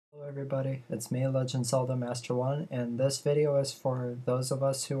Hello everybody, it's me, Legend Zelda Master 1, and this video is for those of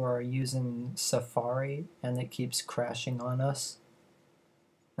us who are using Safari and it keeps crashing on us.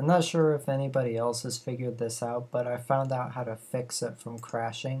 I'm not sure if anybody else has figured this out, but I found out how to fix it from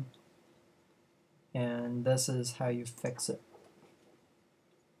crashing. And this is how you fix it.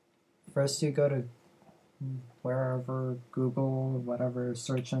 First you go to wherever, Google, whatever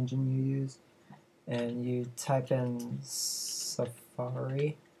search engine you use, and you type in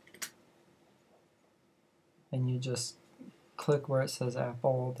Safari. And you just click where it says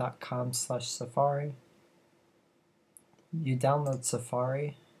apple.com/Safari. You download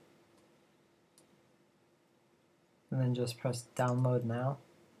Safari and then just press download now.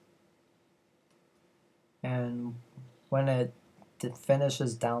 And when it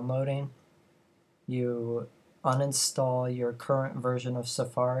finishes downloading, you uninstall your current version of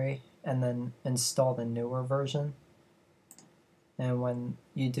Safari and then install the newer version. And when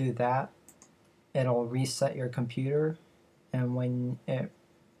you do that, it'll reset your computer, and when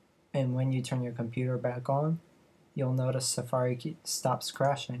you turn your computer back on, you'll notice Safari stops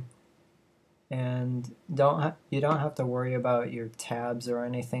crashing. And you don't have to worry about your tabs or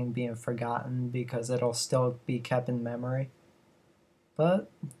anything being forgotten because it'll still be kept in memory.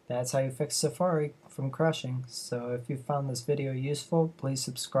 But that's how you fix Safari from crashing. So if you found this video useful, please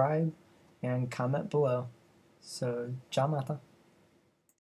subscribe and comment below. So, ciao mata.